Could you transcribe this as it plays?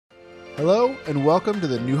Hello, and welcome to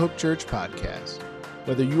the New Hope Church podcast.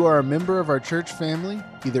 Whether you are a member of our church family,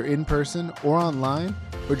 either in person or online,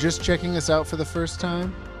 or just checking us out for the first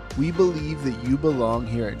time, we believe that you belong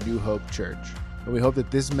here at New Hope Church, and we hope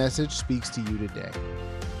that this message speaks to you today.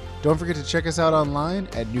 Don't forget to check us out online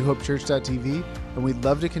at newhopechurch.tv, and we'd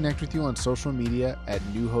love to connect with you on social media at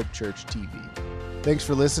New Hope Church TV. Thanks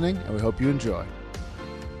for listening, and we hope you enjoy.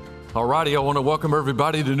 Alrighty, I want to welcome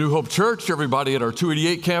everybody to New Hope Church, everybody at our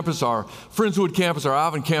 288 campus, our Friendswood campus, our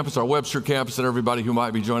Alvin campus, our Webster campus, and everybody who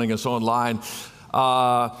might be joining us online.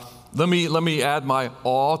 Let me add my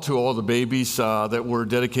awe to all the babies that were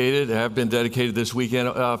dedicated, have been dedicated this weekend.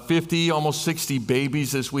 50, almost 60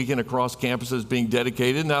 babies this weekend across campuses being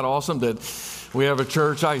dedicated. Isn't that awesome that we have a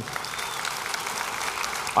church? Not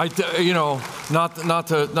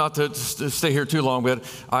to stay here too long,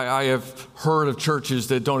 but I have heard of churches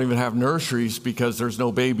that don't even have nurseries because there's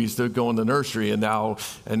no babies that go in the nursery, and now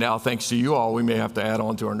thanks to you all, we may have to add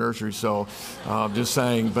on to our nursery. So, just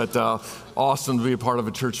saying, but awesome to be a part of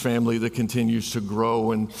a church family that continues to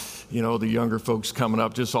grow, and the younger folks coming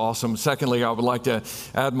up, just awesome. Secondly, I would like to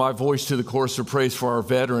add my voice to the chorus of praise for our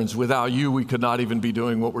veterans. Without you, we could not even be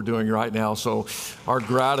doing what we're doing right now. So, our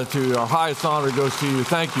gratitude, our highest honor goes to you.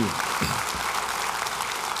 Thank you.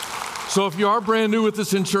 So if you are brand new with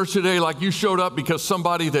us in church today, like you showed up because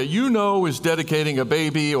somebody that you know is dedicating a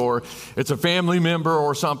baby, or it's a family member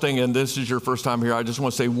or something, and this is your first time here, I just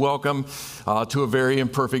want to say welcome to a very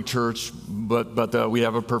imperfect church, but we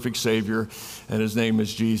have a perfect Savior, and His name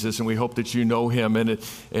is Jesus, and we hope that you know Him.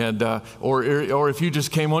 Or if you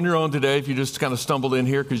just came on your own today, if you just kind of stumbled in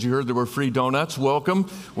here because you heard there were free donuts, welcome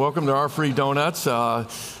to our free donuts.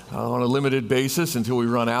 On a limited basis until we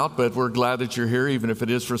run out, but we're glad that you're here, even if it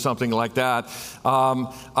is for something like that.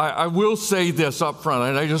 I will say this up front,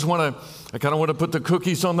 and I kind of want to put the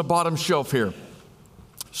cookies on the bottom shelf here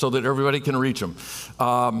so that everybody can reach them.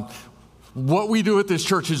 What we do at this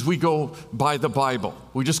church is we go by the Bible.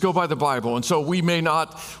 We just go by the Bible. And so we may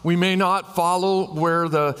not follow where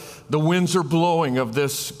the winds are blowing of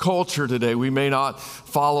this culture today. We may not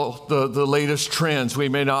follow the latest trends. We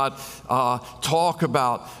may not talk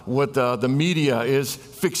about what the media is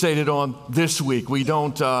fixated on this week. We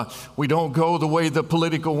don't go the way the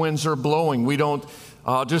political winds are blowing. We don't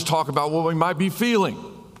just talk about what we might be feeling.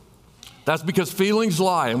 That's because feelings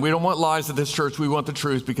lie, and we don't want lies at this church. We want the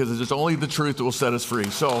truth, because it's only the truth that will set us free.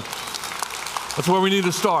 So that's where we need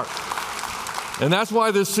to start. And that's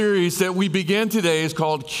why this series that we begin today is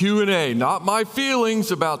called Q&A, not my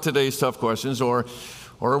feelings about today's tough questions or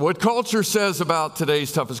what culture says about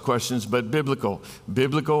today's toughest questions, but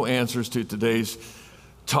biblical answers to today's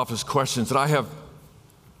toughest questions. And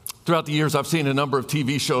throughout the years, I've seen a number of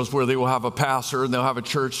TV shows where they will have a pastor and they'll have a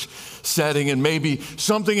church setting, and maybe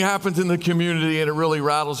something happens in the community and it really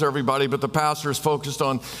rattles everybody, but the pastor is focused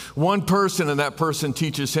on one person, and that person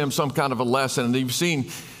teaches him some kind of a lesson. And you've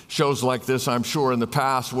seen shows like this, I'm sure, in the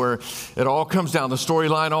past, where it all comes down. The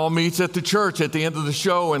storyline all meets at the church at the end of the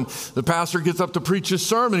show, and the pastor gets up to preach his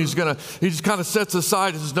sermon. He just kind of sets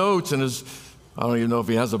aside his notes and I don't even know if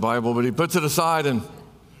he has a Bible, but he puts it aside, and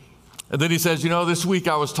then he says, this week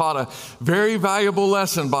I was taught a very valuable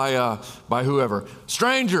lesson by whoever.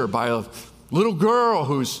 Stranger, by a little girl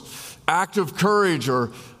whose act of courage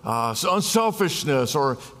or unselfishness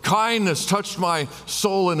or kindness touched my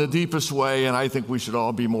soul in the deepest way, and I think we should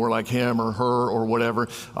all be more like him or her or whatever.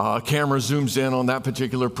 Camera zooms in on that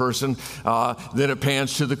particular person. Then it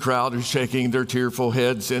pans to the crowd who's shaking their tearful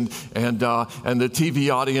heads, and the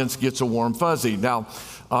TV audience gets a warm fuzzy. Now,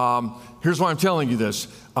 here's why I'm telling you this.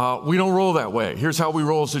 We don't roll that way. Here's how we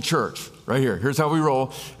roll as a church, right here. Here's how we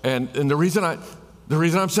roll. And the reason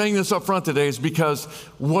I'm saying this up front today is because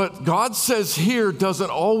what God says here doesn't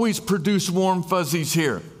always produce warm fuzzies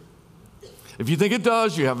here. If you think it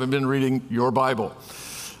does, you haven't been reading your Bible.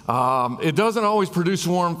 It doesn't always produce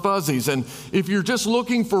warm fuzzies. And if you're just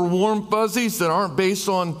looking for warm fuzzies that aren't based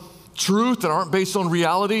on truth, that aren't based on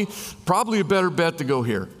reality, probably a better bet to go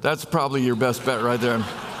here. That's probably your best bet right there.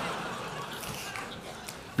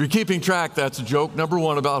 If you're keeping track, that's joke number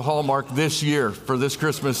one about Hallmark this year for this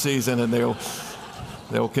Christmas season, and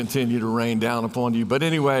they'll continue to rain down upon you. But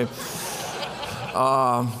anyway,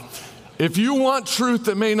 if you want truth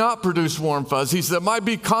that may not produce warm fuzzies, that might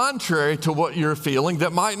be contrary to what you're feeling,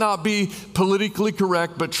 that might not be politically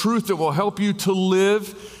correct, but truth that will help you to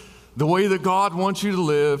live the way that God wants you to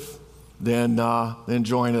live, then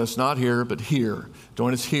join us, not here, but here.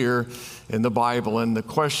 Join us here in the Bible. And the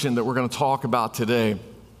question that we're going to talk about today,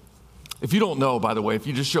 if you don't know, by the way, if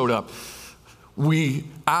you just showed up, we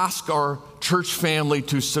ask our church family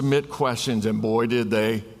to submit questions, and boy, did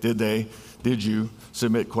they. did you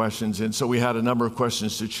submit questions? And so we had a number of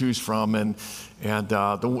questions to choose from. And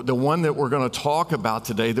the one that we're going to talk about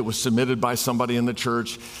today that was submitted by somebody in the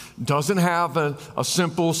church doesn't have a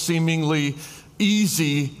simple, seemingly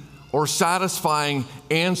easy or satisfying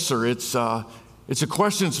answer. It's a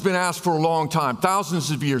question that's been asked for a long time,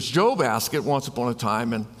 thousands of years. Job asked it once upon a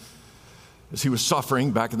time, and as he was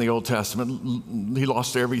suffering back in the Old Testament, he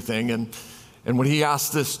lost everything. And when he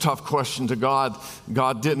asked this tough question to God,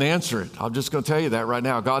 God didn't answer it. I'm just going to tell you that right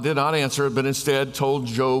now. God did not answer it, but instead told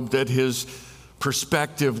Job that his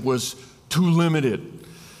perspective was too limited.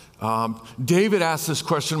 David asked this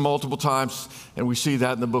question multiple times, and we see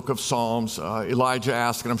that in the book of Psalms. Elijah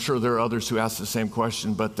asked, and I'm sure there are others who asked the same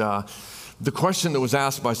question, but the question that was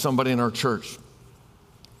asked by somebody in our church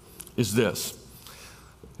is this.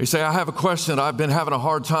 They say, I have a question I've been having a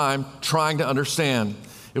hard time trying to understand.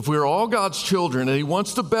 If we're all God's children and He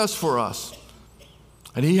wants the best for us,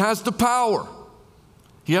 and He has the power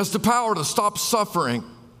to stop suffering,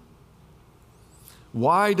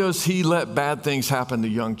 why does He let bad things happen to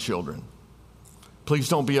young children? Please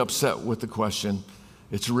don't be upset with the question.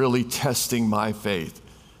 It's really testing my faith.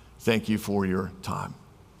 Thank you for your time.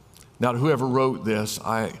 Now, to whoever wrote this,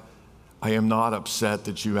 I am not upset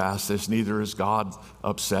that you asked this. Neither is God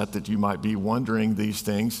upset that you might be wondering these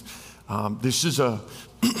things. This is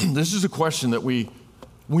a question that we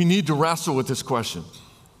need to wrestle with this question.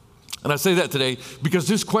 And I say that today because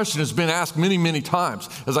this question has been asked many, many times.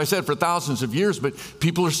 As I said, for thousands of years, but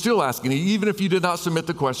people are still asking it. Even if you did not submit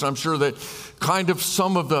the question, I'm sure that kind of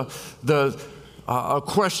some of the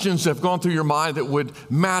questions have gone through your mind that would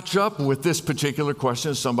match up with this particular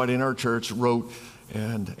question. Somebody in our church wrote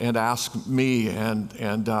and asked me, and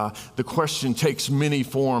the question takes many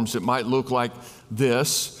forms. It might look like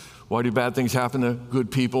this. Why do bad things happen to good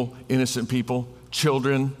people, innocent people,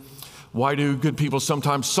 children? Why do good people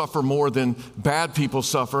sometimes suffer more than bad people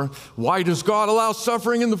suffer? Why does God allow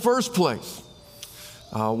suffering in the first place?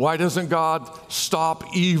 Why doesn't God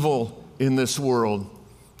stop evil in this world?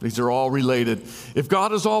 These are all related. If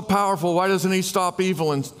God is all powerful, why doesn't He stop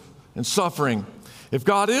evil and suffering? If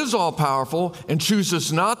God is all powerful and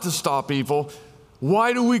chooses not to stop evil,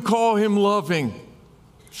 why do we call Him loving?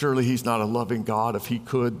 Surely He's not a loving God if He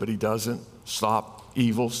could, but He doesn't stop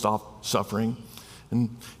evil, stop suffering.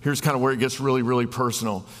 And here's kind of where it gets really, really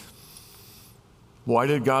personal. Why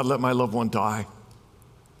did God let my loved one die?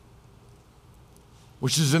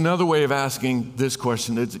 Which is another way of asking this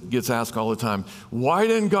question that gets asked all the time. Why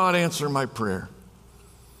didn't God answer my prayer?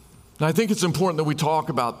 And I think it's important that we talk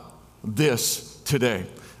about this today,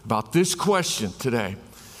 about this question today,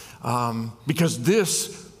 because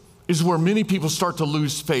this is where many people start to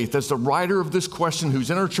lose faith. As the writer of this question, who's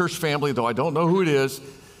in our church family, though I don't know who it is,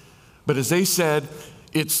 but as they said,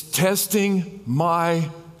 it's testing my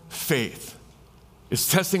faith. It's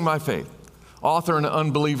testing my faith. Author and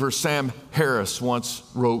unbeliever Sam Harris once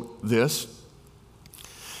wrote this.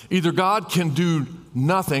 Either God can do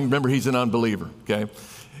nothing, remember he's an unbeliever, okay?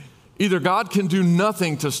 Either God can do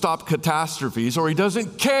nothing to stop catastrophes, or He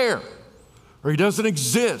doesn't care, or He doesn't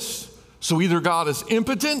exist. So either God is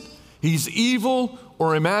impotent, He's evil,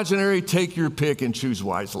 or imaginary. Take your pick and choose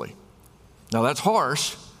wisely. Now that's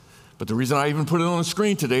harsh, but the reason I even put it on the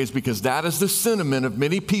screen today is because that is the sentiment of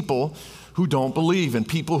many people who don't believe and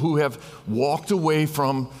people who have walked away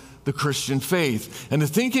from the Christian faith. And the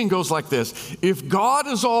thinking goes like this: if God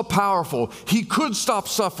is all powerful, He could stop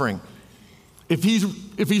suffering. If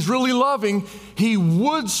he's really loving, He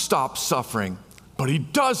would stop suffering, but He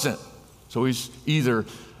doesn't. So He's either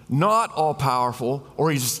not all powerful,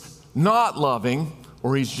 or He's not loving,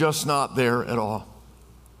 or He's just not there at all.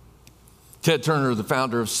 Ted Turner, the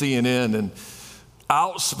founder of CNN and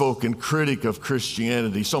outspoken critic of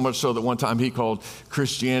Christianity, so much so that one time he called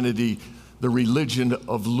Christianity the religion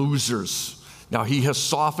of losers. Now, he has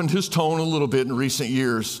softened his tone a little bit in recent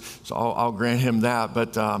years, so I'll grant him that,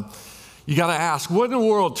 but you got to ask, what in the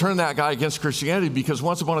world turned that guy against Christianity? Because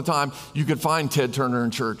once upon a time, you could find Ted Turner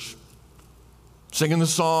in church, singing the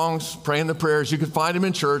songs, praying the prayers. You could find him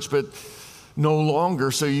in church, but no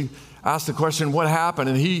longer. So you ask the question, what happened?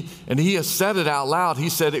 And he has said it out loud. He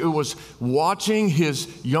said it was watching his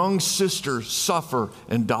young sister suffer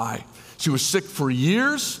and die. She was sick for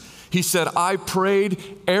years. He said, I prayed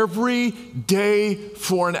every day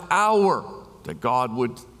for an hour that God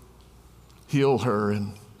would heal her,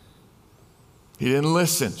 and He didn't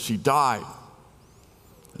listen. She died.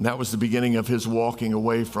 And that was the beginning of his walking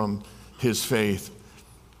away from his faith.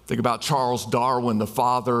 Think about Charles Darwin, the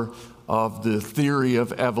father of the theory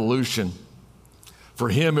of evolution. For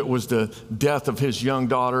him, it was the death of his young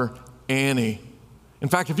daughter, Annie. In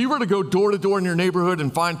fact, if you were to go door to door in your neighborhood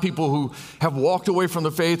and find people who have walked away from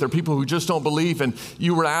the faith or people who just don't believe, and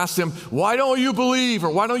you were to ask them, why don't you believe, or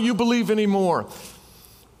why don't you believe anymore?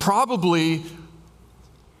 Probably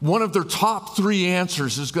one of their top 3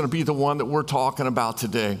 answers is going to be the one that we're talking about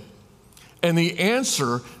today. And the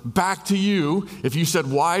answer back to you, if you said,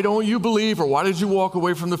 why don't you believe, or why did you walk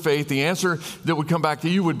away from the faith, the answer that would come back to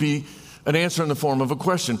you would be an answer in the form of a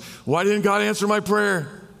question. Why didn't God answer my prayer?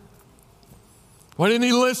 Why didn't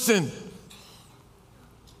he listen?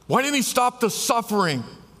 Why didn't he stop the suffering?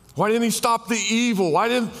 Why didn't he stop the evil? Why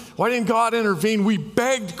didn't God intervene? We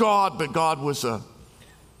begged God, but God was a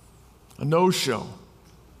no-show.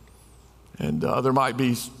 And there might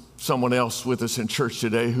be someone else with us in church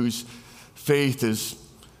today whose faith is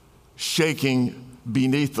shaking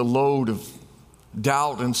beneath the load of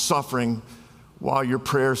doubt and suffering while your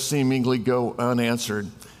prayers seemingly go unanswered.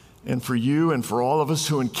 And for you and for all of us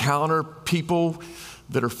who encounter people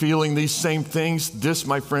that are feeling these same things, this,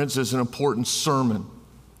 my friends, is an important sermon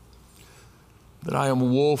that I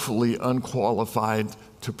am woefully unqualified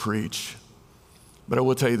to preach. But I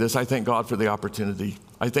will tell you this, I thank God for the opportunity.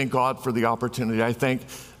 I thank God for the opportunity. I thank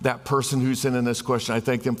that person who's sending this question. I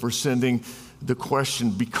thank them for sending the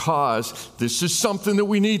question, because this is something that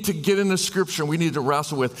we need to get into Scripture and we need to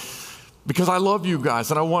wrestle with, because I love you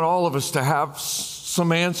guys and I want all of us to have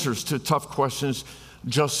some answers to tough questions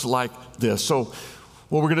just like this. So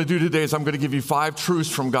what we're going to do today is I'm going to give you 5 truths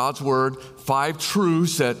from God's Word, 5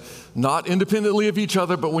 truths that not independently of each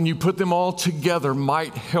other, but when you put them all together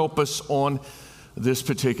might help us on this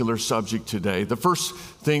particular subject today. The first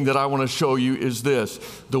thing that I want to show you is this.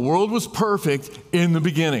 The world was perfect in the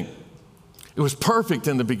beginning. It was perfect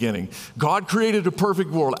in the beginning. God created a perfect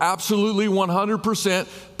world, absolutely 100%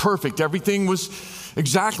 perfect. Everything was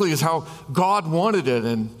exactly as how God wanted it,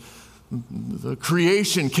 and the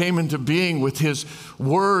creation came into being with his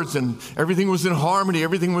words, and everything was in harmony,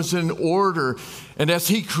 everything was in order. And as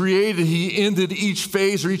he created, he ended each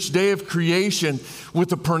phase or each day of creation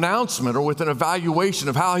with a pronouncement or with an evaluation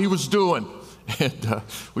of how he was doing. And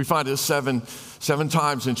we find it seven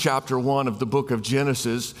times in chapter 1 of the book of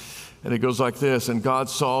Genesis. And it goes like this, and God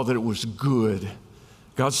saw that it was good.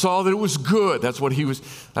 God saw that it was good.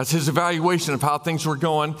 That's his evaluation of how things were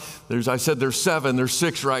going. There's 7, there's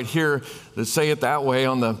 6 right here that say it that way.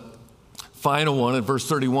 On the final one, in verse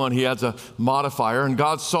 31, he adds a modifier. And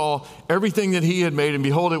God saw everything that he had made, and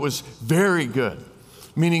behold, it was very good.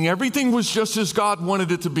 Meaning everything was just as God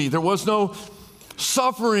wanted it to be. There was no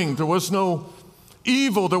suffering, there was no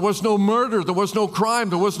evil, there was no murder, there was no crime,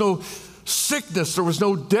 there was no sickness, there was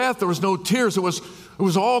no death, there was no tears. It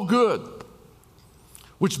was all good.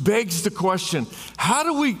 Which begs the question, how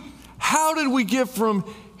did we get from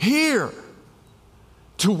here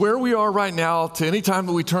to where we are right now, to any time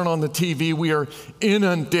that we turn on the TV, we are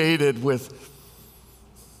inundated with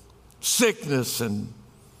sickness and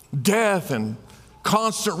death and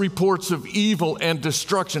constant reports of evil and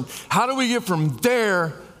destruction. How do we get from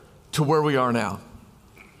there to where we are now?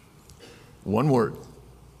 One word: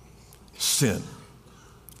 sin.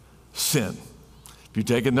 Sin. If you're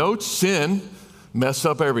taking notes, sin messed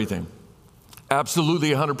up everything. Absolutely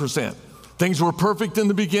 100%. Things were perfect in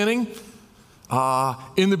the beginning.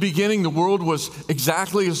 In the beginning, the world was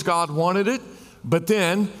exactly as God wanted it, but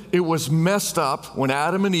then it was messed up when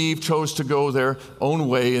Adam and Eve chose to go their own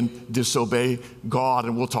way and disobey God.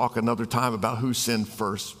 And we'll talk another time about who sinned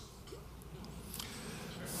first.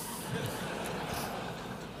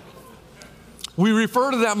 We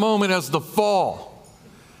refer to that moment as the fall.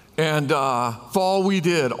 And fall we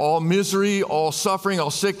did. All misery, all suffering,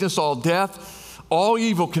 all sickness, all death, all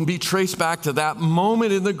evil can be traced back to that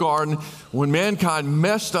moment in the garden when mankind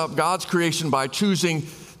messed up God's creation by choosing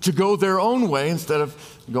to go their own way instead of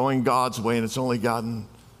going God's way. And it's only gotten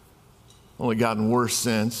worse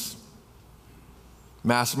since.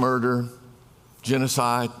 Mass murder,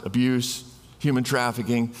 genocide, abuse, human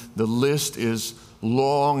trafficking. The list is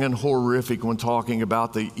long and horrific when talking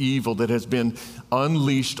about the evil that has been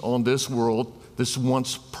unleashed on this world, this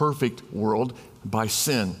once perfect world, by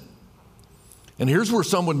sin. And here's where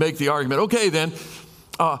some would make the argument, okay then,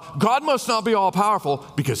 God must not be all powerful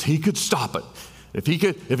because he could stop it. If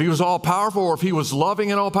he was all powerful, or if he was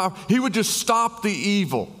loving and all powerful, he would just stop the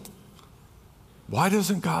evil. Why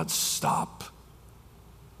doesn't God stop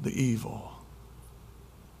the evil?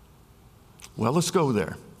 Well, let's go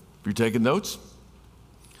there. If you're taking notes,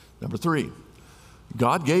 number 3,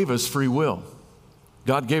 God gave us free will.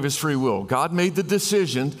 God gave us free will. God made the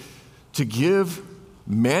decision to give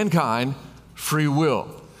mankind free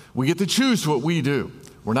will. We get to choose what we do.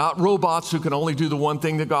 We're not robots who can only do the one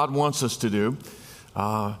thing that God wants us to do.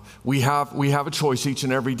 We have a choice each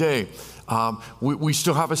and every day. We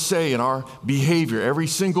still have a say in our behavior every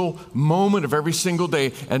single moment of every single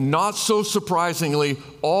day. And not so surprisingly,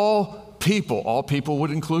 all people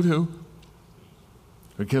would include who?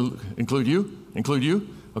 Include you? Include you?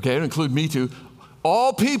 Okay, include me too.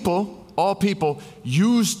 All people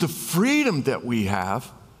use the freedom that we have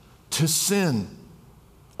to sin.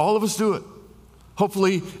 All of us do it.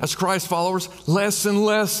 Hopefully, as Christ followers, less and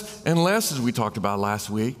less and less, as we talked about last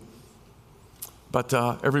week. But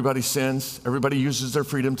everybody sins. Everybody uses their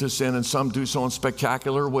freedom to sin, and some do so in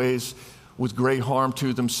spectacular ways with great harm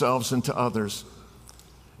to themselves and to others.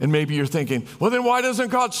 And maybe you're thinking, well, then why doesn't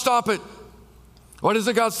God stop it? Why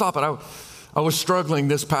doesn't God stop it? I was struggling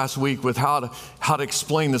this past week with how to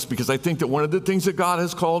explain this, because I think that one of the things that God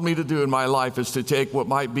has called me to do in my life is to take what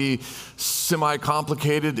might be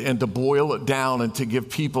semi-complicated and to boil it down and to give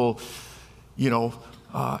people,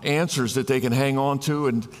 answers that they can hang on to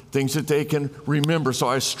and things that they can remember. So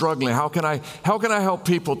I was struggling. How can I help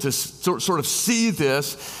people to sort of see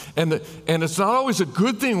this? And it's not always a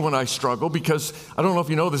good thing when I struggle, because I don't know if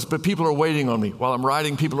you know this, but people are waiting on me. While I'm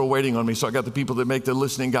writing, people are waiting on me. So I got the people that make the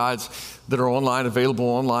listening guides that are online, available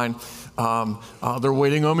online. They're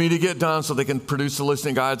waiting on me to get done so they can produce the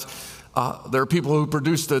listening guides. There are people who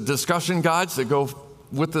produce the discussion guides that go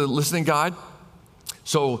with the listening guide.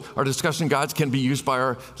 So our discussion guides can be used by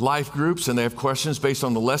our life groups, and they have questions based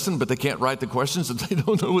on the lesson, but they can't write the questions if they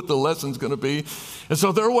don't know what the lesson's going to be. And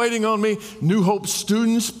so they're waiting on me. New Hope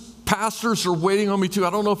students, pastors are waiting on me too. I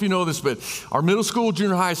don't know if you know this, but our middle school,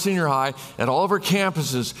 junior high, senior high, at all of our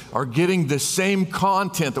campuses are getting the same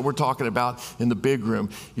content that we're talking about in the big room.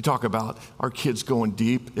 You talk about our kids going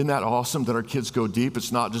deep. Isn't that awesome that our kids go deep?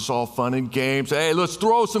 It's not just all fun and games. Hey, let's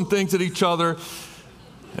throw some things at each other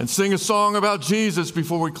and sing a song about Jesus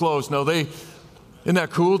before we close. No, isn't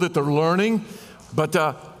that cool that they're learning? But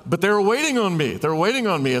they're waiting on me. They're waiting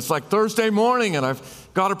on me. It's like Thursday morning, and I've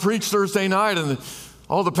got to preach Thursday night, and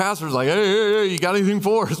all the pastors are like, hey, you got anything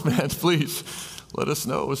for us, man? Please let us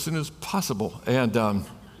know as soon as possible. And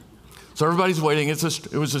so everybody's waiting. It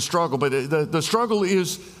was a struggle, but the struggle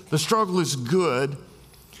is good.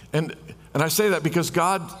 And I say that because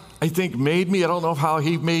God, I think, made me. I don't know how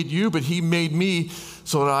He made you, but He made me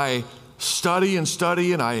so that I study,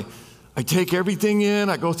 and I take everything in.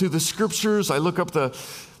 I go through the scriptures. I look up the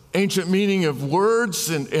ancient meaning of words,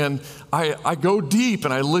 and I go deep,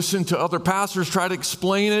 and I listen to other pastors try to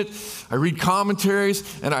explain it. I read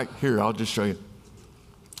commentaries, and I'll just show you.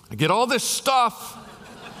 I get all this stuff.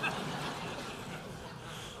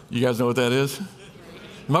 You guys know what that is?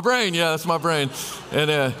 My brain, yeah, that's my brain.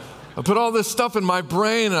 And I put all this stuff in my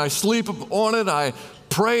brain, and I sleep on it. I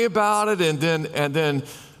pray about it, and then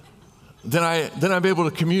I'm able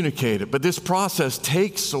to communicate it. But this process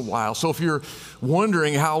takes a while. So if you're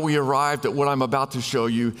wondering how we arrived at what I'm about to show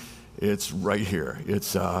you, it's right here.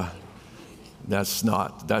 It's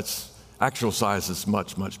that's actual size is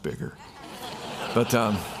much, much bigger.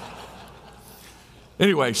 But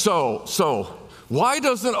anyway, so why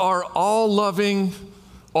doesn't our all-loving,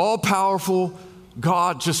 all-powerful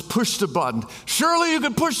God just push the button? Surely you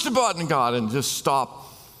could push the button, God, and just stop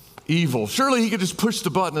evil. Surely He could just push the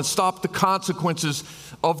button and stop the consequences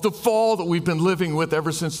of the fall that we've been living with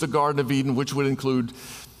ever since the Garden of Eden, which would include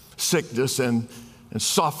sickness and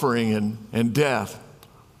suffering and death.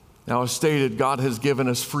 Now, as stated, God has given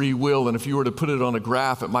us free will, and if you were to put it on a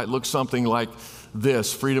graph, it might look something like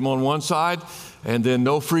this: freedom on one side, and then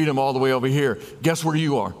no freedom all the way over here. Guess where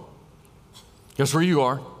you are? Guess where you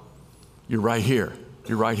are? You're right here.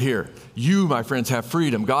 You're right here. You, my friends, have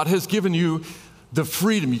freedom. God has given you the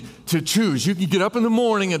freedom to choose. You can get up in the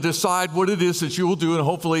morning and decide what it is that you will do, and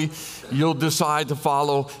hopefully you'll decide to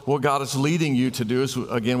follow what God is leading you to do, as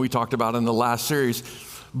again we talked about in the last series.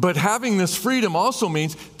 But having this freedom also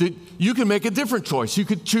means that you can make a different choice. You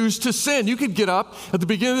could choose to sin. You could get up at the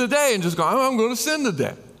beginning of the day and just go, I'm going to sin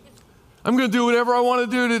today. I'm going to do whatever I want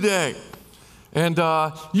to do today. And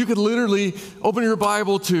you could literally open your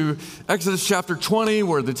Bible to Exodus chapter 20,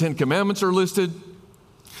 where the 10 Commandments are listed.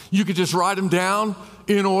 You could just write them down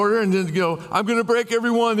in order and then go, I'm going to break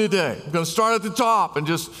every one today. I'm going to start at the top and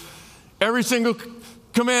just every single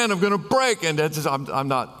command I'm going to break. And that's just, I'm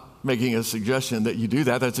not making a suggestion that you do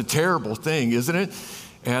that. That's a terrible thing, isn't it?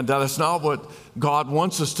 And that's not what God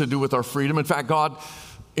wants us to do with our freedom. In fact, God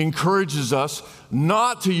encourages us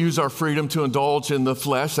not to use our freedom to indulge in the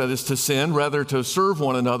flesh, that is to sin, rather to serve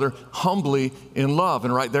one another humbly in love.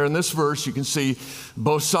 And right there in this verse, you can see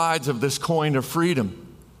both sides of this coin of freedom.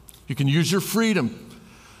 You can use your freedom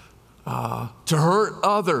to hurt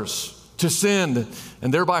others, to sin,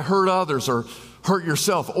 and thereby hurt others, or hurt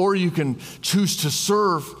yourself, or you can choose to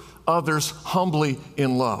serve others humbly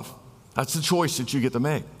in love. That's the choice that you get to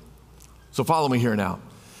make. So follow me here now.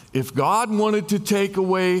 If God wanted to take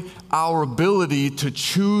away our ability to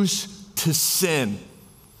choose to sin,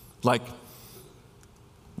 like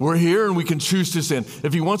we're here and we can choose to sin.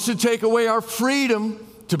 If he wants to take away our freedom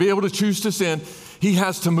to be able to choose to sin, he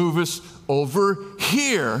has to move us over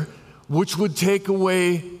here, which would take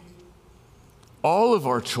away all of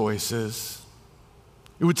our choices.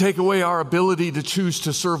 It would take away our ability to choose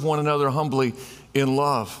to serve one another humbly in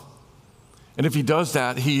love. And if he does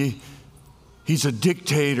that, he's a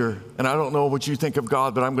dictator. And I don't know what you think of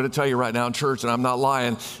God, but I'm going to tell you right now in church, and I'm not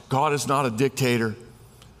lying, God is not a dictator.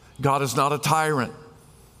 God is not a tyrant.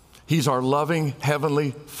 He's our loving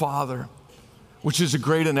Heavenly Father, which is a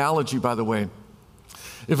great analogy, by the way.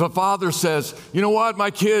 If a father says, you know what,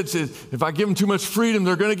 my kids, if I give them too much freedom,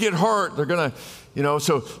 they're going to get hurt. They're going to,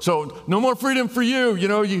 so no more freedom for you.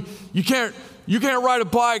 You can't ride a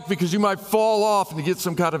bike because you might fall off and get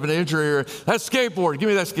some kind of an injury. Or that skateboard, give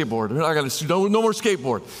me that skateboard. No more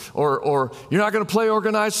skateboard. Or you're not going to play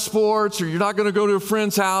organized sports, or you're not going to go to a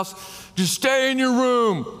friend's house. Just stay in your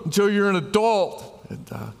room until you're an adult.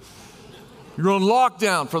 And, you're on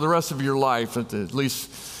lockdown for the rest of your life, at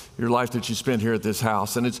least your life that you spend here at this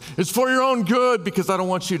house. And it's for your own good, because I don't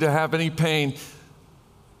want you to have any pain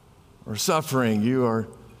or suffering. You are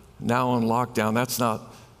now on lockdown. That's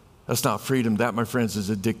not freedom. That, my friends, is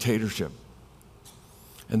a dictatorship.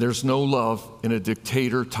 And there's no love in a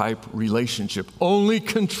dictator-type relationship, only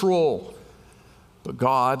control. But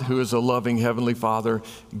God, who is a loving Heavenly Father,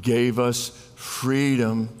 gave us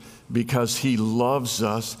freedom because he loves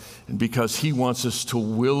us and because he wants us to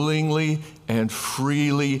willingly and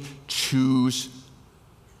freely choose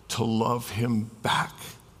to love him back.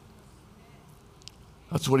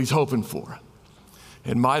 That's what he's hoping for.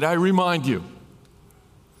 And might I remind you,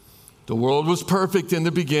 the world was perfect in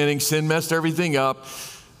the beginning. Sin messed everything up.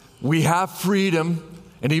 We have freedom.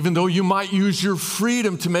 And even though you might use your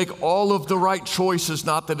freedom to make all of the right choices,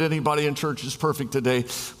 not that anybody in church is perfect today,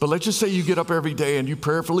 but let's just say you get up every day and you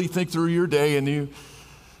prayerfully think through your day and you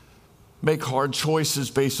make hard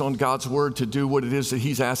choices based on God's word to do what it is that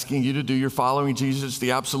he's asking you to do. You're following Jesus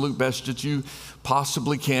the absolute best that you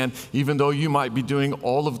possibly can. Even though you might be doing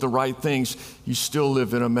all of the right things, you still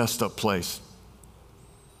live in a messed up place.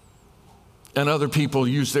 And other people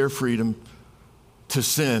use their freedom to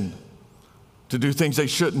sin, to do things they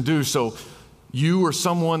shouldn't do. So you or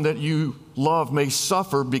someone that you love may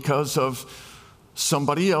suffer because of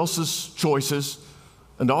somebody else's choices,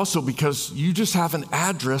 and also because you just have an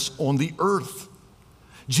address on the earth.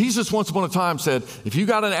 Jesus once upon a time said, if you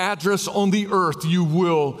got an address on the earth, you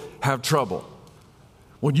will have trouble.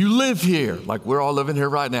 When you live here, like we're all living here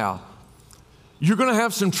right now, you're going to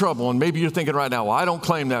have some trouble. And maybe you're thinking right now, well, I don't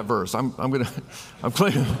claim that verse. I'm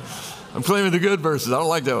claiming the good verses. I don't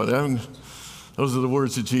like that one. Those are the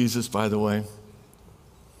words of Jesus, by the way.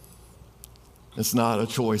 It's not a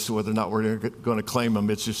choice whether or not we're going to claim them.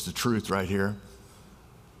 It's just the truth right here.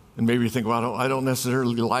 And maybe you think, well, I don't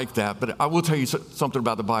necessarily like that. But I will tell you something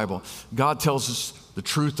about the Bible. God tells us the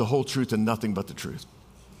truth, the whole truth, and nothing but the truth.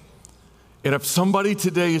 And if somebody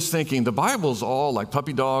today is thinking the Bible's all like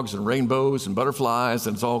puppy dogs and rainbows and butterflies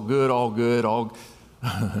and it's all good,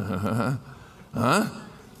 I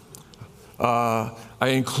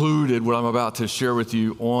included what I'm about to share with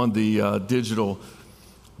you on the digital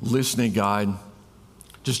listening guide,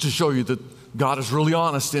 just to show you that God is really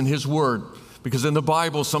honest in his word. Because in the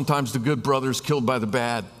Bible, sometimes the good brother is killed by the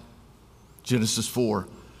bad, Genesis 4.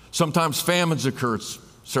 Sometimes famines occur,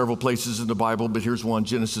 several places in the Bible, but here's one,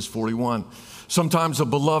 Genesis 41. Sometimes a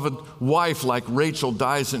beloved wife like Rachel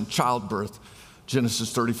dies in childbirth,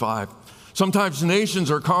 Genesis 35. Sometimes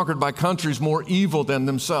nations are conquered by countries more evil than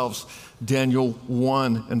themselves, Daniel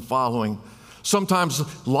 1 and following.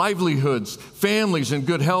 Sometimes livelihoods, families, and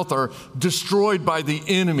good health are destroyed by the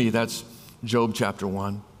enemy, that's Job chapter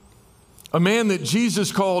 1. A man that Jesus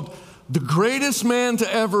called the greatest man to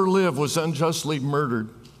ever live was unjustly murdered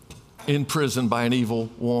in prison by an evil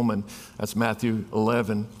woman. That's Matthew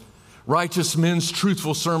 11. Righteous men's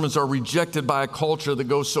truthful sermons are rejected by a culture that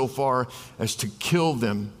goes so far as to kill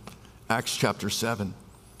them. Acts chapter 7.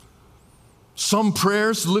 Some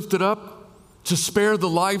prayers lifted up to spare the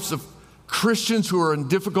lives of Christians who are in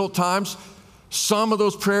difficult times. Some of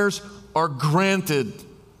those prayers are granted.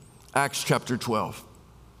 Acts chapter 12.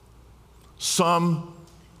 Some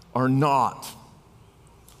are not.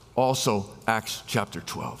 Also, Acts chapter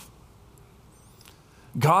 12.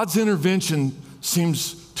 God's intervention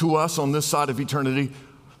seems to us on this side of eternity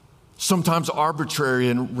sometimes arbitrary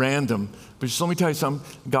and random. But just let me tell you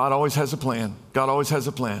something. God always has a plan. God always has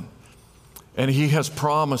a plan. And he has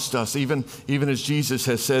promised us, even as Jesus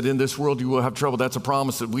has said, in this world you will have trouble. That's a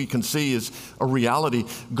promise that we can see is a reality.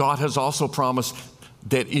 God has also promised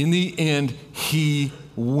that in the end, he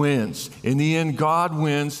wins. In the end, God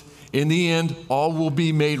wins. In the end, all will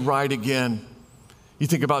be made right again. You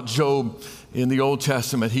think about Job in the Old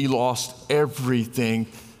Testament. He lost everything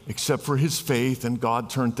except for his faith, and God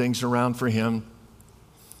turned things around for him.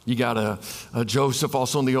 You got a Joseph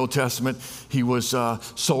also in the Old Testament. He was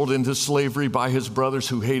sold into slavery by his brothers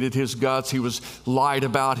who hated his guts. He was lied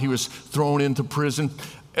about. He was thrown into prison.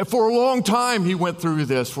 And for a long time, he went through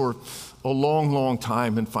this for a long, long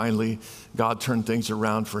time. And finally, God turned things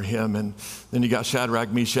around for him. And then you got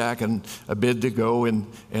Shadrach, Meshach, and Abednego, and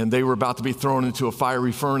they were about to be thrown into a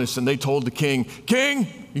fiery furnace. And they told the king,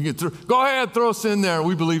 you can go ahead, throw us in there.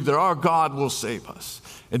 We believe that our God will save us.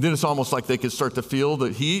 And then it's almost like they could start to feel the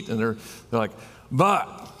heat, and they're like,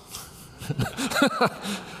 but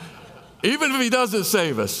even if he doesn't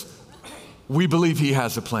save us, we believe he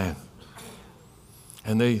has a plan.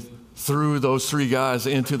 And they threw those 3 guys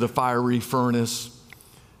into the fiery furnace.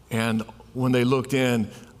 And when they looked in,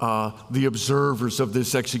 the observers of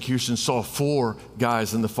this execution saw 4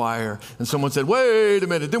 guys in the fire. And someone said, wait a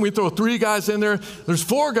minute, didn't we throw 3 guys in there? There's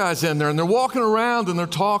 4 guys in there, and they're walking around and they're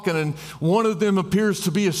talking, and one of them appears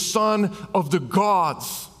to be a son of the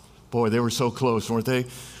gods. Boy, they were so close, weren't they,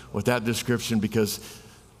 with that description, because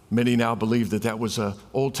many now believe that that was an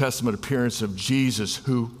Old Testament appearance of Jesus,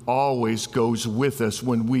 who always goes with us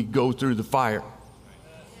when we go through the fire.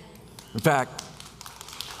 In fact,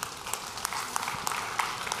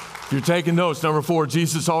 if you're taking notes, number 4,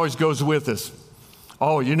 Jesus always goes with us.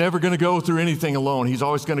 Oh, you're never going to go through anything alone. He's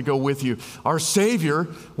always going to go with you. Our Savior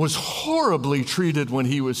was horribly treated when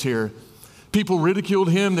he was here. People ridiculed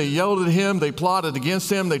him. They yelled at him. They plotted against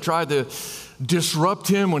him. They tried to disrupt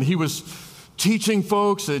him when he was teaching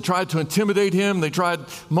folks. They tried to intimidate him. They tried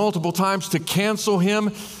multiple times to cancel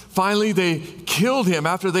him. Finally, they killed him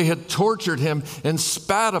after they had tortured him and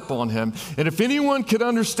spat upon him. And if anyone could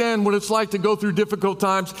understand what it's like to go through difficult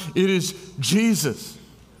times, it is Jesus.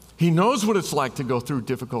 He knows what it's like to go through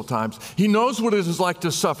difficult times. He knows what it is like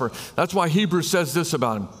to suffer. That's why Hebrews says this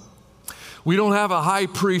about him. We don't have a high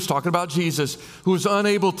priest, talking about Jesus, who is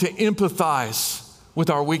unable to empathize with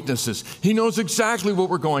our weaknesses. He knows exactly what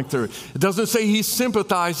we're going through. It doesn't say he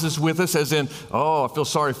sympathizes with us as in, oh, I feel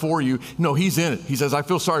sorry for you. No, he's in it. He says, I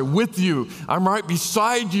feel sorry with you. I'm right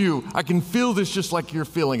beside you. I can feel this just like you're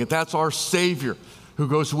feeling it. That's our Savior who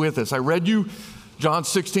goes with us. I read you John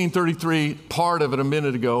 16:33, part of it a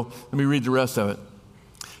minute ago. Let me read the rest of it.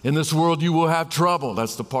 In this world you will have trouble.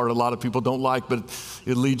 That's the part a lot of people don't like, but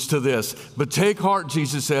it leads to this. But take heart,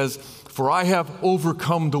 Jesus says, for I have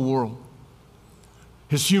overcome the world.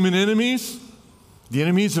 His human enemies, the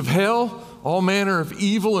enemies of hell, all manner of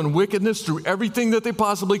evil and wickedness, threw everything that they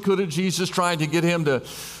possibly could at Jesus, trying to get him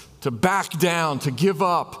to back down, to give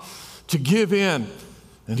up, to give in.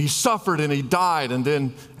 And he suffered and he died, and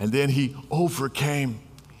then he overcame.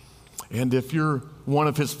 And if you're one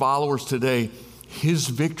of his followers today, his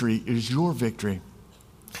victory is your victory.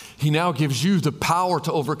 He now gives you the power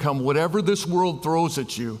to overcome whatever this world throws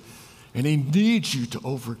at you, and he needs you to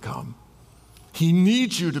overcome. He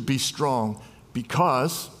needs you to be strong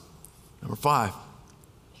because, number 5,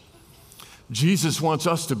 Jesus wants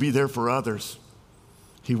us to be there for others.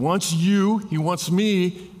 He wants you, he wants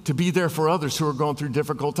me to be there for others who are going through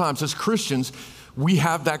difficult times. As Christians, we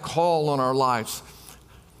have that call on our lives.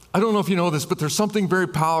 I don't know if you know this, but there's something very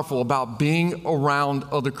powerful about being around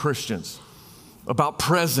other Christians, about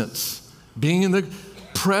presence, being in the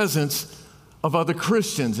presence of other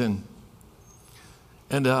Christians. And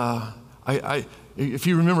if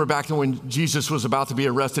you remember back to when Jesus was about to be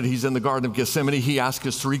arrested, he's in the Garden of Gethsemane. He asked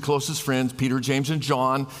his 3 closest friends, Peter, James, and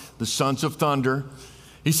John, the sons of thunder.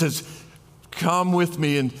 He says, come with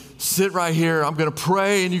me and sit right here. I'm going to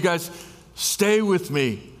pray, and you guys stay with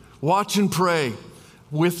me. Watch and pray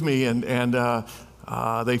with me. And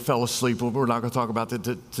they fell asleep. We're not going to talk about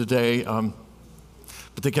that today.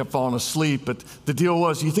 But they kept falling asleep. But the deal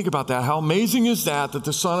was, you think about that, how amazing is that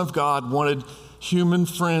the Son of God wanted human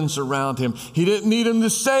friends around him. He didn't need them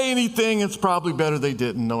to say anything. It's probably better they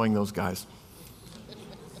didn't, knowing those guys.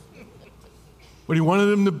 But he wanted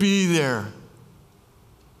them to be there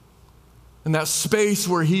in that space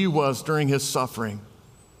where he was during his suffering.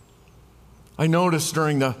 I noticed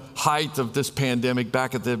during the height of this pandemic,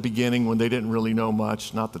 back at the beginning when they didn't really know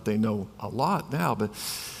much, not that they know a lot now, but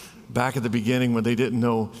back at the beginning when they didn't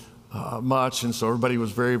know much, and so everybody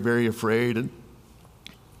was very, very afraid. And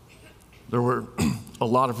there were a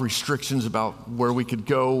lot of restrictions about where we could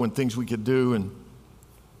go and things we could do. And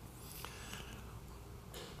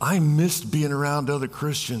I missed being around other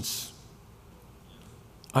Christians.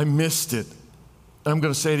 I missed it. I'm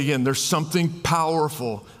going to say it again. There's something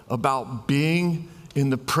powerful about being in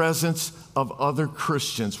the presence of other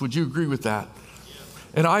Christians. Would you agree with that?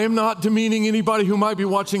 And I am not demeaning anybody who might be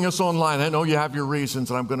watching us online. I know you have your reasons,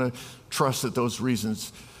 and I'm going to trust that those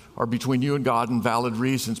reasons are between you and God and valid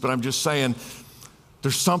reasons. But I'm just saying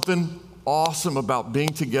there's something awesome about being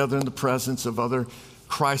together in the presence of other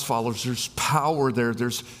Christ followers. There's power there.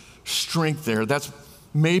 There's strength there. That's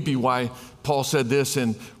maybe why Paul said this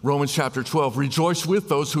in Romans chapter 12, rejoice with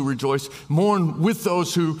those who rejoice, mourn with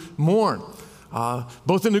those who mourn.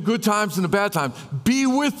 Both in the good times and the bad times. Be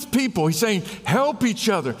with people. He's saying, help each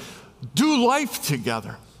other. Do life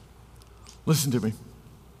together. Listen to me.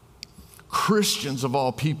 Christians of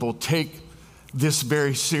all people take this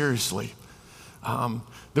very seriously.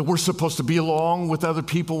 That we're supposed to be along with other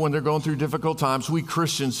people when they're going through difficult times. We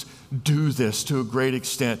Christians do this to a great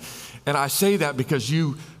extent. And I say that because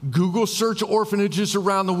you Google search orphanages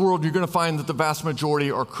around the world, you're going to find that the vast majority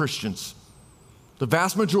are Christians. The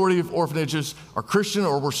vast majority of orphanages are Christian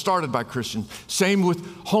or were started by Christians. Same with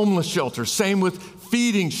homeless shelters. Same with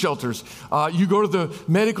feeding shelters. You go to the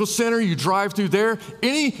medical center, you drive through there.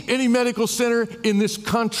 Any medical center in this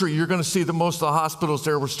country, you're going to see that most of the hospitals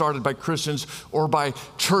there were started by Christians or by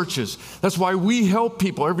churches. That's why we help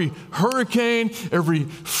people. Every hurricane, every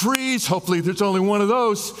freeze, hopefully there's only one of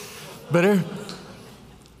those, but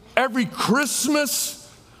every Christmas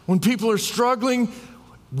when people are struggling,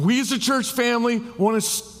 we as a church family want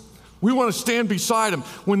to stand beside them.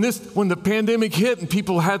 When the pandemic hit and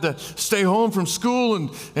people had to stay home from school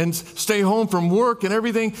and stay home from work and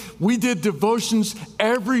everything, we did devotions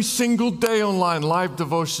every single day online, live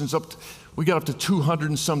devotions. We got up to 200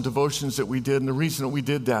 and some devotions that we did. And the reason that we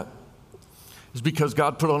did that is because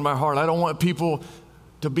God put on my heart, I don't want people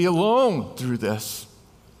to be alone through this.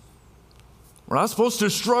 We're not supposed to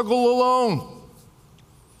struggle alone.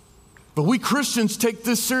 But we Christians take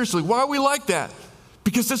this seriously. Why are we like that?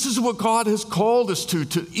 Because this is what God has called us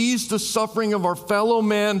to ease the suffering of our fellow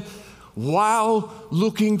man while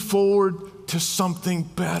looking forward to something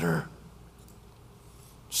better.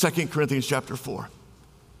 2 Corinthians chapter 4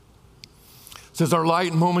 says, our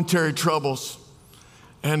light and momentary troubles,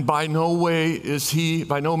 and by no means is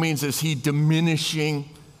he diminishing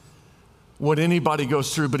what anybody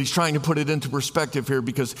goes through, but he's trying to put it into perspective here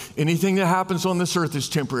because anything that happens on this earth is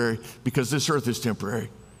temporary because this earth is temporary.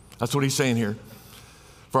 That's what he's saying here.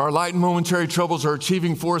 For our light and momentary troubles are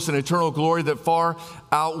achieving for us an eternal glory that far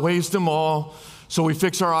outweighs them all. So we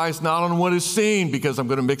fix our eyes not on what is seen, because I'm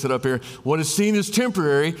going to mix it up here. What is seen is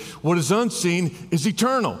temporary. What is unseen is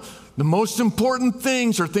eternal. The most important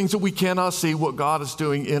things are things that we cannot see, what God is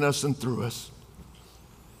doing in us and through us.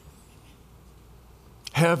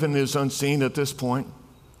 Heaven is unseen at this point.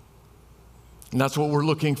 And that's what we're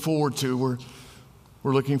looking forward to.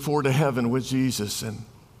 We're looking forward to heaven with Jesus. And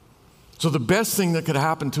so the best thing that could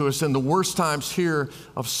happen to us in the worst times here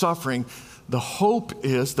of suffering,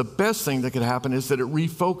 the best thing that could happen is that it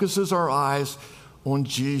refocuses our eyes on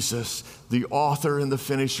Jesus, the author and the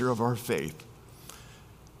finisher of our faith.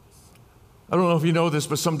 I don't know if you know this,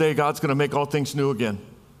 but someday God's going to make all things new again.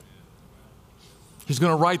 He's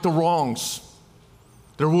going to right the wrongs.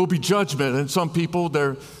 There will be judgment, and some people,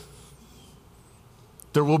 there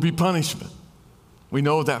will be punishment. We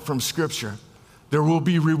know that from Scripture. There will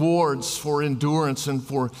be rewards for endurance and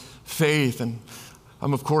for faith. And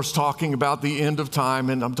I'm, of course, talking about the end of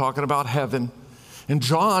time, and I'm talking about heaven. And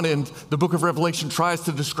John, in the book of Revelation, tries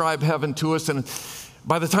to describe heaven to us. And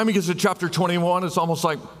by the time he gets to chapter 21, it's almost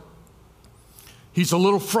like he's a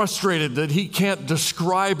little frustrated that he can't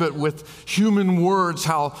describe it with human words,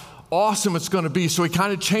 how awesome it's going to be. So he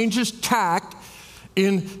kind of changes tact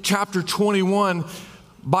in chapter 21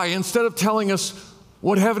 by, instead of telling us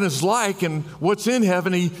what heaven is like and what's in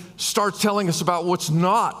heaven, he starts telling us about what's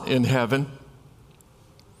not in heaven.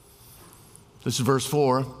 This is verse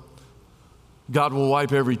 4. God will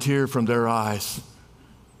wipe every tear from their eyes.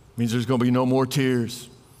 It means there's going to be no more tears.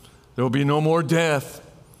 There will be no more death.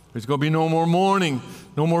 There's going to be no more mourning,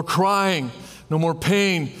 no more crying, no more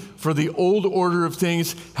pain, for the old order of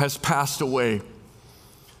things has passed away.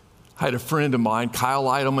 I had a friend of mine, Kyle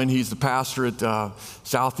Eidelman. He's the pastor at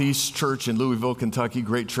Southeast Church in Louisville, Kentucky,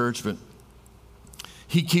 great church, but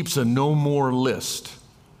he keeps a no more list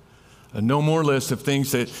of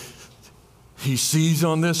things that he sees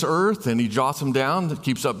on this earth, and he jots them down,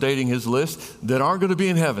 keeps updating his list, that aren't going to be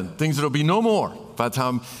in heaven, things that will be no more. by the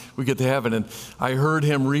time we get to heaven. And I heard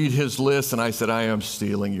him read his list, and I said, I am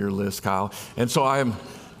stealing your list, Kyle. And so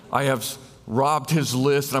I have robbed his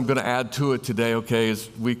list, and I'm going to add to it today, okay, as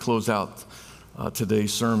we close out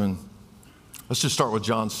today's sermon. Let's just start with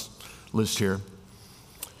John's list here.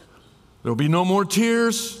 There will be no more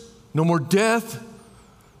tears, no more death,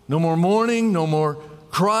 no more mourning, no more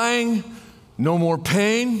crying, no more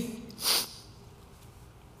pain.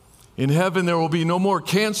 In heaven, there will be no more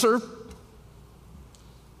cancer.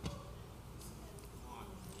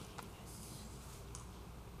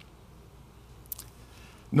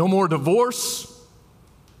 No more divorce,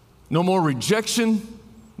 no more rejection,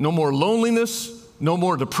 no more loneliness, no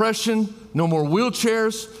more depression, no more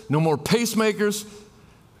wheelchairs, no more pacemakers,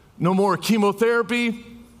 no more chemotherapy.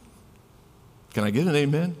 Can I get an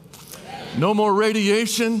amen? No more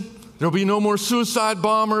radiation. There'll be no more suicide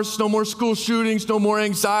bombers, no more school shootings, no more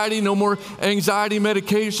anxiety, no more anxiety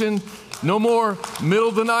medication, no more middle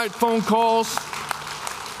of the night phone calls,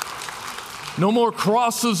 no more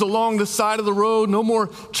crosses along the side of the road, no more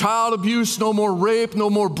child abuse, no more rape, no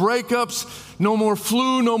more breakups, no more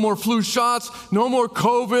flu shots, no more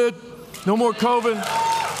COVID, no more COVID,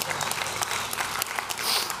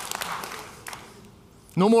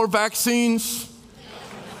 no more vaccines,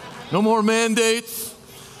 no more mandates.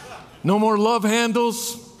 No more love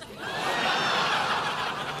handles.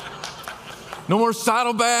 No more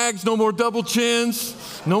saddlebags, no more double chins,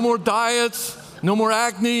 no more diets, no more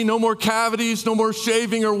acne, no more cavities, no more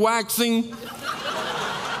shaving or waxing.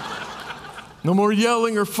 No more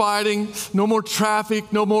yelling or fighting, no more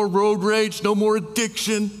traffic, no more road rage, no more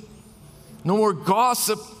addiction, no more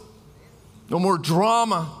gossip, no more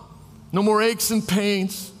drama, no more aches and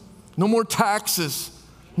pains, no more taxes,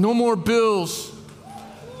 no more bills.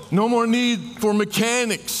 No more need for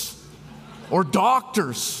mechanics or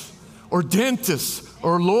doctors or dentists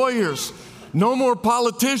or lawyers. No more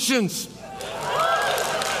politicians.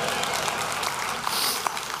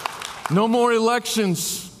 No more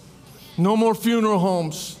elections. No more funeral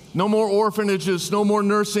homes. No more orphanages. No more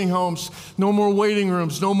nursing homes. No more waiting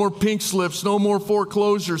rooms. No more pink slips. No more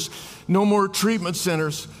foreclosures. No more treatment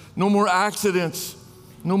centers. No more accidents.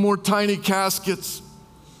 No more tiny caskets.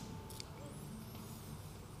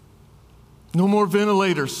 No more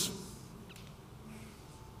ventilators.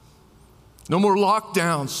 No more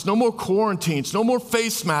lockdowns. No more quarantines. No more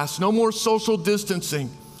face masks. No more social distancing.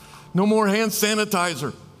 No more hand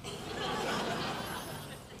sanitizer.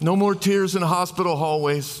 No more tears in hospital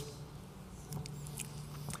hallways.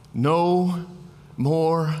 No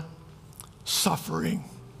more suffering.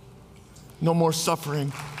 No more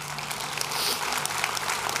suffering.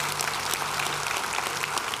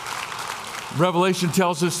 Revelation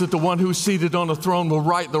tells us that the one who's seated on the throne will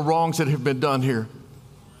right the wrongs that have been done here.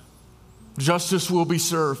 Justice will be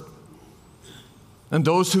served. And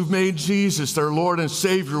those who've made Jesus their Lord and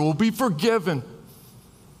Savior will be forgiven.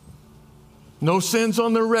 No sins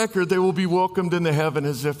on their record. They will be welcomed into heaven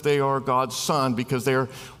as if they are God's son because they are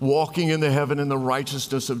walking into heaven in the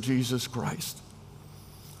righteousness of Jesus Christ.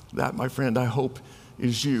 That, my friend, I hope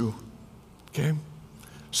is you. Okay?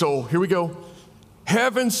 So here we go.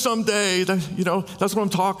 Heaven someday, that's what I'm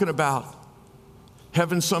talking about.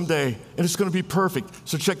 Heaven someday, and it's going to be perfect.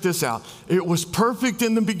 So check this out. It was perfect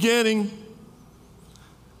in the beginning.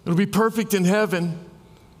 It'll be perfect in heaven,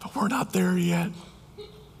 but we're not there yet.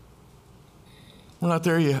 We're not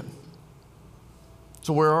there yet.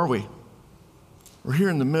 So where are we? We're here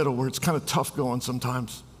in the middle where it's kind of tough going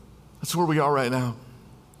sometimes. That's where we are right now.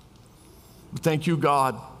 But thank you,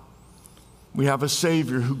 God. We have a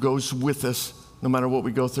Savior who goes with us no matter what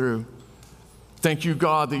we go through. Thank you,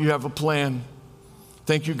 God, that you have a plan.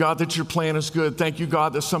 Thank you, God, that your plan is good. Thank you,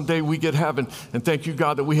 God, that someday we get heaven. And thank you,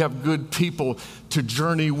 God, that we have good people to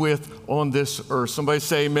journey with on this earth. Somebody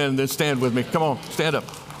say amen and then stand with me. Come on, stand up.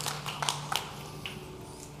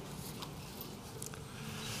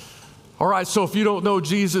 All right, so if you don't know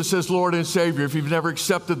Jesus as Lord and Savior, if you've never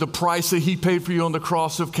accepted the price that he paid for you on the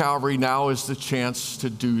cross of Calvary, now is the chance to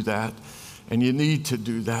do that. And you need to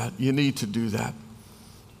do that. You need to do that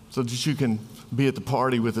so that you can be at the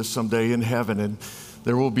party with us someday in heaven. And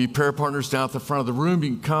there will be prayer partners down at the front of the room. You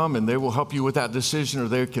can come and they will help you with that decision, or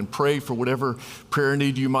they can pray for whatever prayer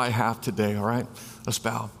need you might have today, all right? Let's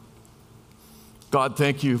bow. God,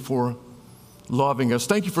 thank you for loving us.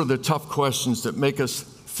 Thank you for the tough questions that make us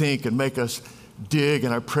think and make us dig.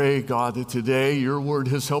 And I pray, God, that today your word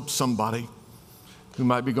has helped somebody who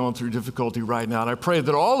might be going through difficulty right now. And I pray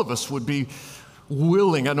that all of us would be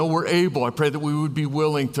willing. I know we're able. I pray that we would be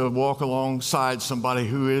willing to walk alongside somebody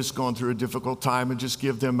who is going through a difficult time and just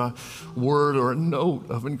give them a word or a note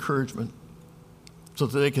of encouragement so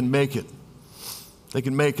that they can make it they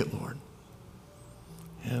can make it, Lord.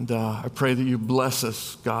 And I pray that you bless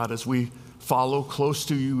us, God, as we follow close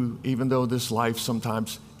to you, even though this life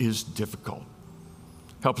sometimes is difficult.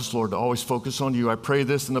 Help us, Lord, to always focus on you. I pray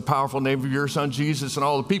this in the powerful name of your Son, Jesus, and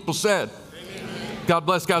all the people said, amen. God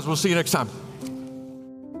bless, guys. We'll see you next time.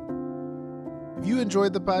 If you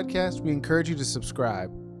enjoyed the podcast, we encourage you to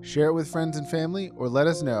subscribe, share it with friends and family, or let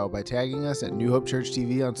us know by tagging us at New Hope Church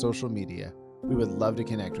TV on social media. We would love to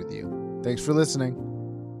connect with you. Thanks for listening.